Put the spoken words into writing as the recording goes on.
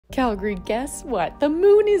Calgary, guess what? The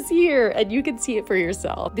moon is here, and you can see it for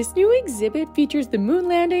yourself. This new exhibit features the moon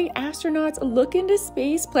landing, astronauts, a look into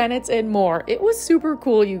space, planets, and more. It was super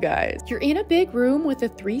cool, you guys. You're in a big room with a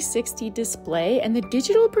 360 display, and the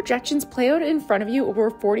digital projections play out in front of you over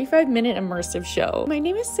a 45-minute immersive show. My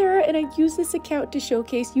name is Sarah, and I use this account to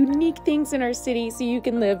showcase unique things in our city so you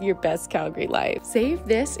can live your best Calgary life. Save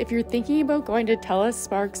this if you're thinking about going to Telus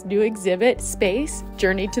Spark's new exhibit, Space,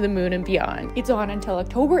 Journey to the Moon and Beyond. It's on until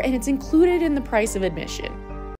October, and it's included in the price of admission.